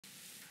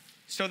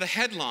So the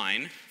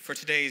headline for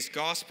today's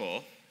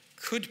gospel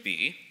could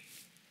be,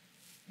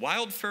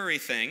 "Wild Furry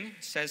Thing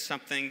Says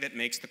Something That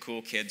Makes the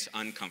Cool Kids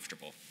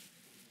Uncomfortable."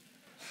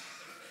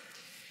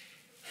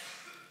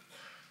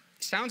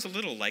 Sounds a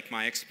little like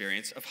my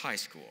experience of high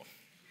school.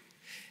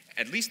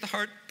 At least the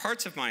hard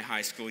parts of my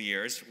high school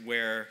years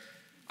where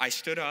I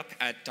stood up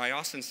at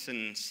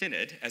Diocesan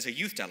Synod as a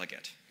youth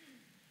delegate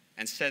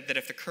and said that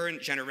if the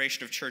current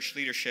generation of church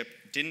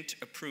leadership didn't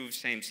approve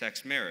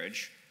same-sex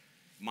marriage,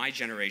 my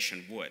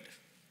generation would.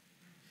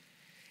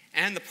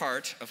 And the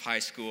part of high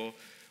school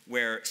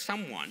where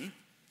someone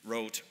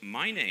wrote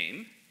my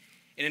name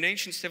in an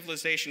ancient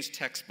civilization's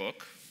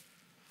textbook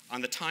on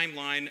the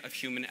timeline of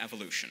human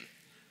evolution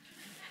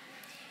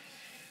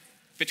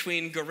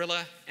between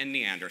gorilla and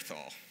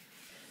Neanderthal.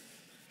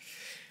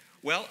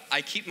 Well,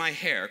 I keep my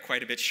hair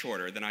quite a bit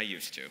shorter than I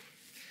used to.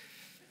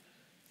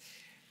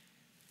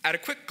 At a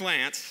quick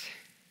glance,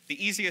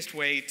 the easiest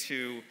way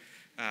to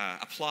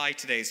apply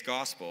today's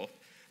gospel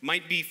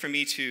might be for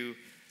me to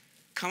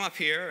come up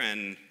here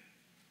and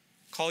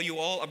call you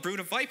all a brood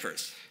of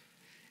vipers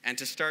and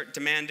to start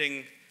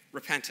demanding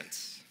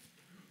repentance.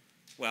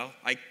 Well,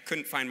 I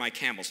couldn't find my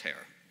camel's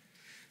hair,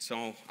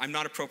 so I'm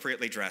not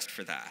appropriately dressed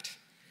for that.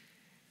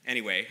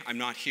 Anyway, I'm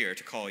not here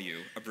to call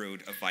you a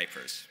brood of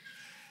vipers.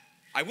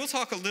 I will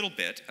talk a little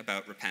bit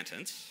about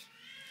repentance,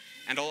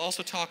 and I'll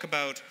also talk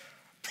about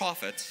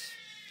prophets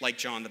like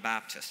John the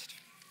Baptist.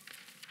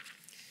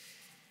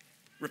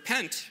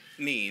 Repent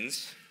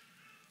means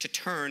to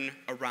turn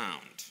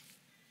around.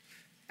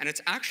 And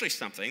it's actually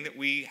something that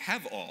we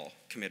have all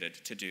committed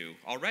to do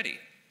already.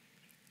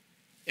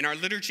 In our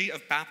liturgy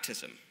of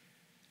baptism,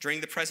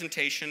 during the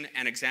presentation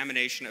and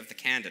examination of the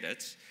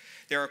candidates,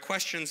 there are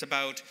questions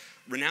about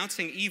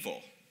renouncing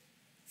evil,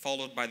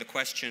 followed by the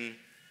question,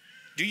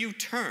 do you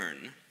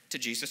turn to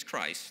Jesus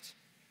Christ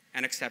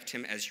and accept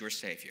him as your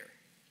Savior?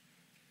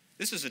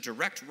 This is a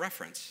direct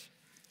reference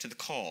to the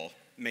call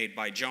made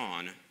by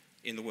John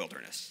in the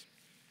wilderness.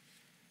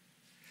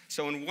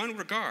 So in one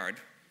regard,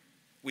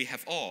 we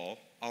have all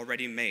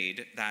already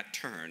made that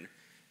turn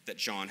that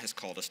John has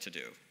called us to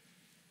do.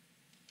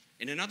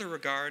 In another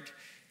regard,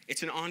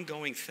 it's an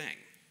ongoing thing.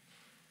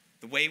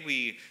 The way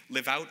we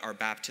live out our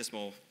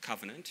baptismal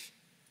covenant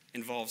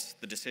involves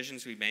the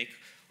decisions we make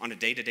on a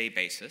day-to-day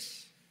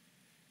basis.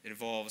 It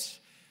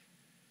involves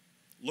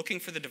looking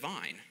for the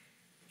divine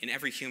in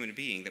every human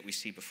being that we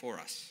see before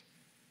us.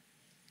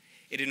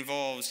 It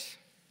involves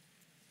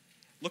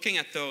looking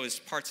at those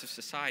parts of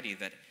society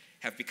that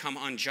have become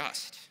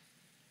unjust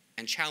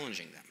and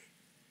challenging them.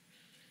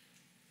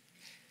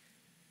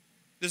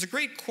 There's a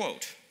great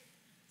quote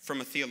from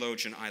a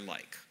theologian I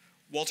like,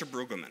 Walter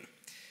Brueggemann.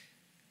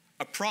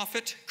 A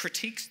prophet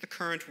critiques the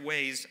current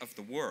ways of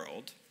the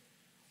world,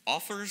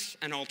 offers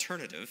an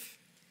alternative,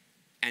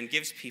 and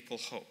gives people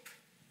hope.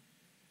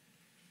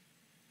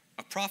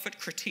 A prophet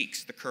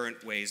critiques the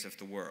current ways of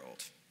the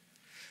world.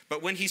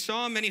 But when he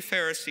saw many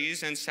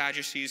Pharisees and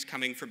Sadducees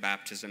coming for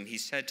baptism, he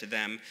said to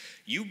them,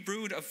 "You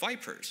brood of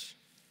vipers,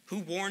 who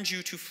warned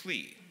you to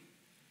flee?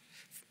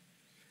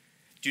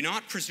 Do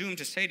not presume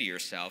to say to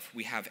yourself,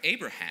 'We have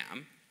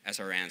Abraham as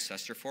our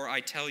ancestor,' for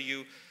I tell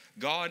you,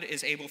 God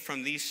is able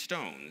from these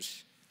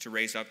stones to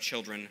raise up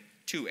children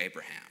to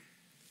Abraham."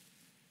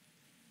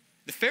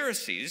 The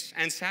Pharisees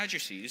and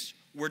Sadducees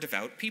were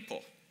devout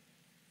people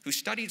who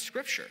studied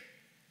Scripture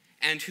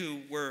and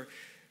who were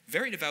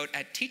very devout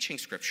at teaching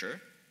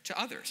Scripture to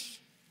others.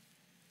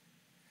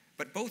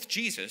 But both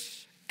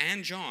Jesus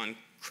and John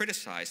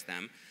criticized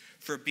them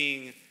for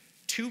being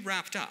too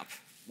wrapped up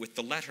with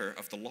the letter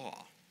of the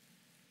law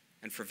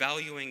and for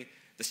valuing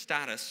the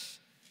status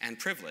and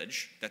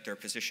privilege that their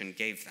position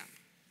gave them.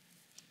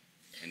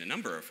 In a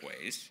number of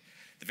ways,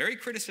 the very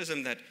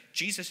criticism that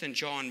Jesus and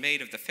John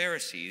made of the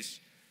Pharisees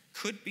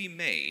could be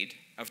made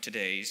of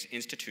today's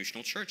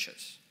institutional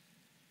churches.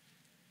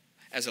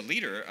 As a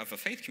leader of a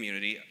faith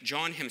community,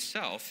 John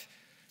himself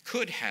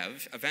could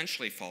have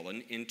eventually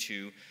fallen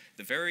into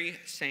the very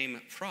same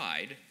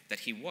pride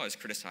that he was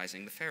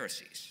criticizing the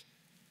Pharisees.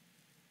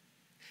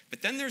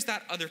 But then there's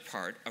that other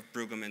part of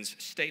Brueggemann's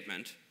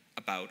statement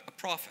about a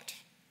prophet.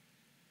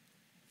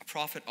 A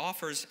prophet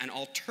offers an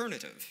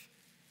alternative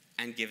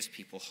and gives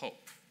people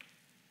hope.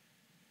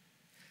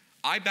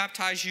 I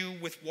baptize you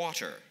with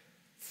water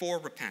for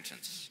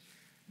repentance,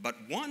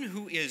 but one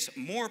who is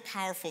more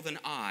powerful than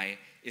I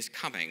is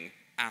coming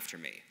after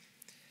me.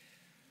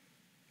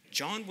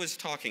 John was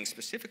talking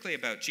specifically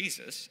about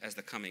Jesus as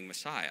the coming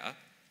Messiah,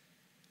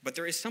 but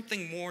there is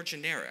something more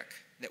generic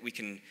that we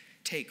can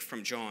take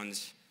from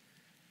John's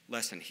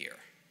lesson here.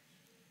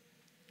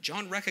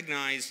 John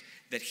recognized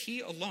that he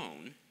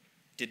alone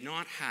did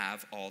not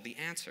have all the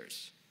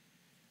answers,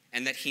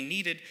 and that he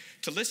needed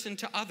to listen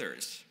to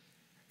others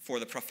for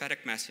the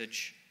prophetic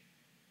message,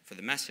 for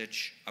the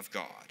message of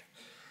God.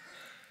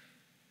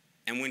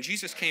 And when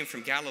Jesus came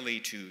from Galilee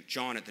to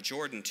John at the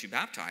Jordan to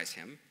baptize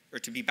him, or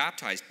to be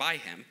baptized by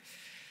him,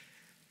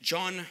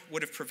 John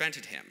would have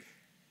prevented him,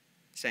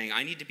 saying,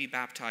 "I need to be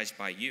baptized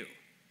by you."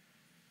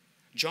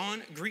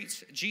 John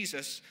greets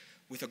Jesus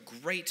with a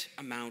great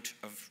amount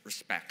of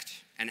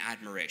respect and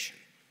admiration.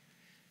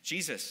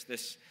 Jesus,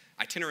 this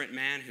itinerant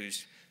man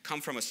who's come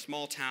from a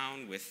small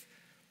town with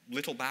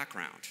little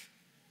background.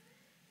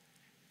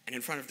 And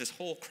in front of this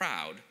whole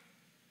crowd,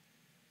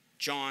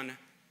 John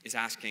is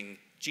asking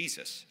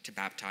Jesus to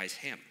baptize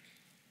him.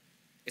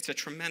 It's a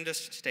tremendous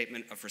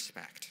statement of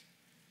respect.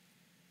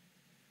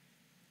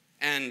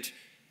 And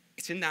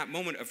it's in that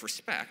moment of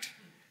respect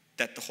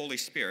that the Holy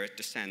Spirit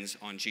descends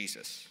on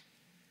Jesus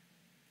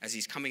as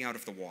he's coming out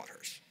of the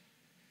waters.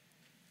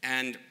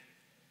 And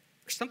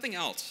there's something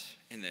else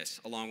in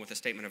this, along with a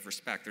statement of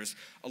respect. There's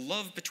a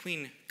love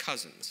between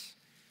cousins.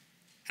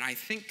 And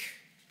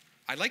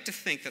I like to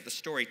think that the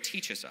story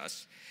teaches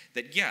us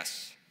that,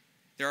 yes,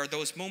 there are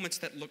those moments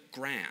that look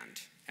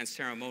grand and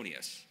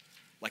ceremonious,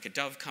 like a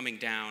dove coming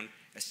down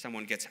as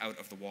someone gets out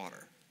of the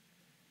water.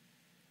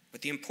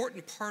 But the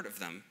important part of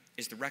them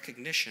is the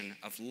recognition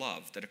of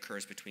love that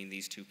occurs between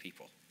these two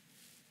people.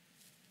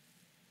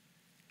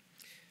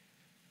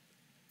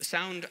 The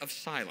Sound of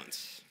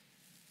Silence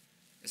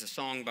is a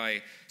song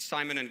by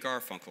Simon and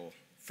Garfunkel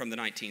from the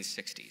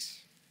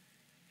 1960s.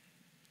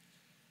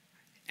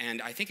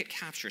 And I think it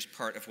captures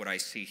part of what I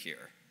see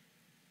here.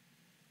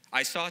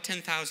 I saw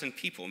 10,000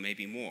 people,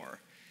 maybe more,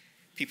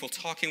 people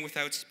talking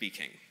without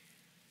speaking,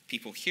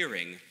 people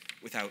hearing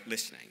without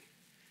listening,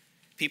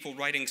 people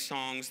writing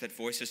songs that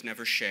voices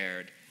never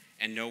shared,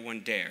 and no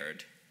one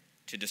dared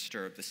to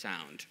disturb the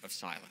sound of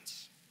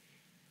silence.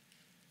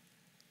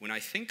 When I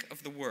think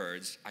of the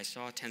words, I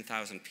saw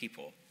 10,000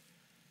 people,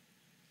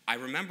 I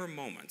remember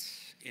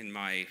moments in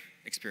my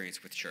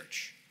experience with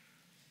church,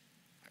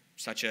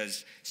 such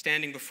as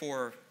standing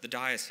before the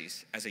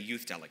diocese as a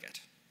youth delegate,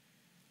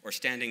 or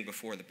standing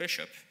before the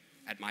bishop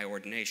at my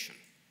ordination.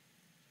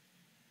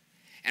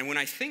 And when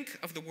I think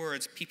of the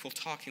words people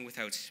talking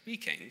without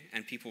speaking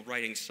and people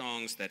writing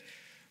songs that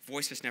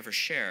voices never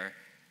share,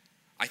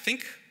 I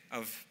think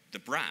of the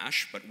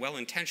brash but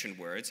well-intentioned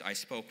words I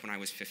spoke when I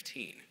was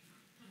 15.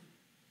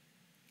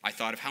 I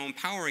thought of how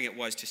empowering it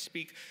was to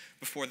speak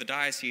before the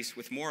diocese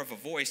with more of a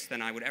voice than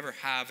I would ever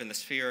have in the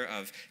sphere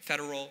of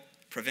federal,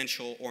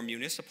 provincial, or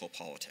municipal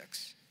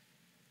politics.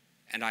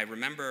 And I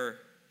remember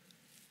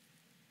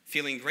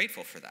feeling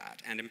grateful for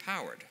that and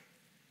empowered.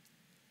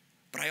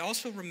 But I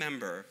also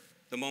remember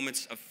the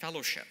moments of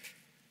fellowship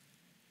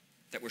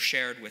that were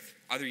shared with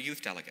other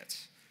youth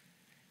delegates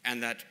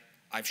and that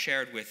I've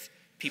shared with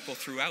people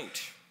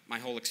throughout my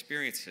whole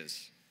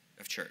experiences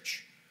of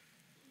church.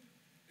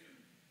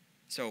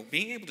 So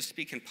being able to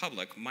speak in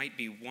public might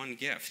be one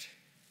gift,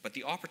 but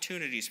the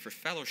opportunities for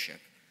fellowship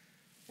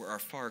were our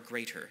far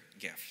greater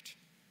gift.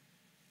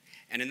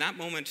 And in that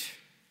moment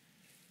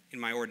in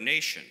my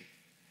ordination,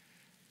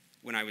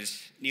 when I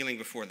was kneeling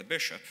before the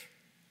bishop,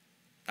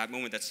 that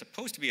moment that's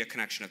supposed to be a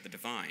connection of the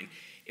divine,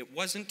 it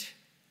wasn't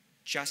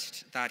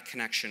just that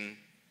connection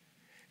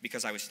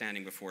because I was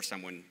standing before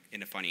someone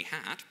in a funny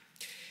hat.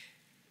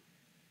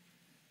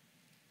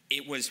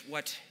 It was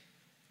what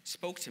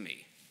spoke to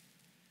me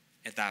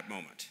at that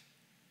moment.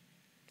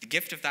 The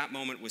gift of that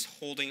moment was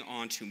holding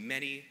on to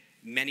many,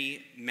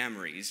 many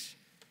memories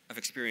of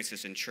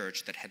experiences in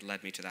church that had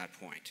led me to that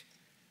point.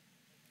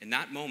 In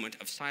that moment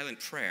of silent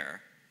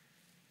prayer,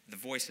 the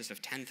voices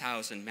of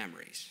 10,000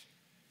 memories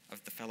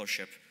of the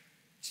fellowship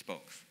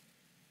spoke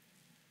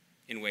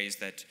in ways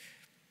that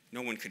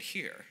no one could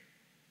hear.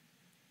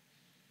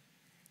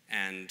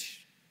 And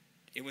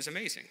it was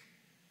amazing.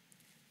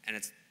 And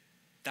it's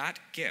that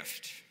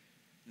gift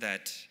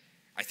that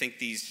I think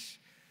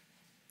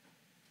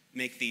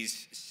make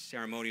these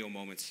ceremonial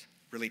moments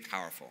really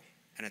powerful.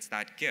 And it's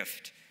that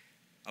gift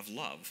of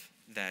love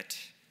that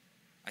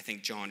I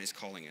think John is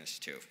calling us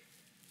to.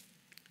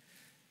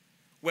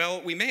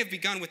 Well, we may have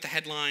begun with the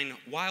headline,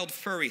 "Wild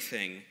Furry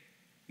Thing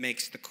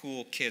Makes the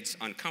Cool Kids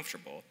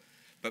Uncomfortable,"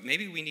 but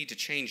maybe we need to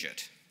change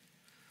it.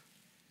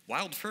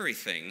 Wild Furry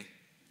Thing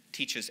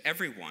teaches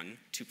everyone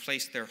to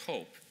place their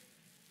hope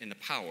in the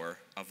power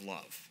of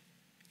love,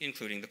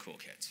 including the cool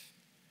kids.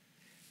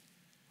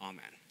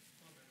 Amen.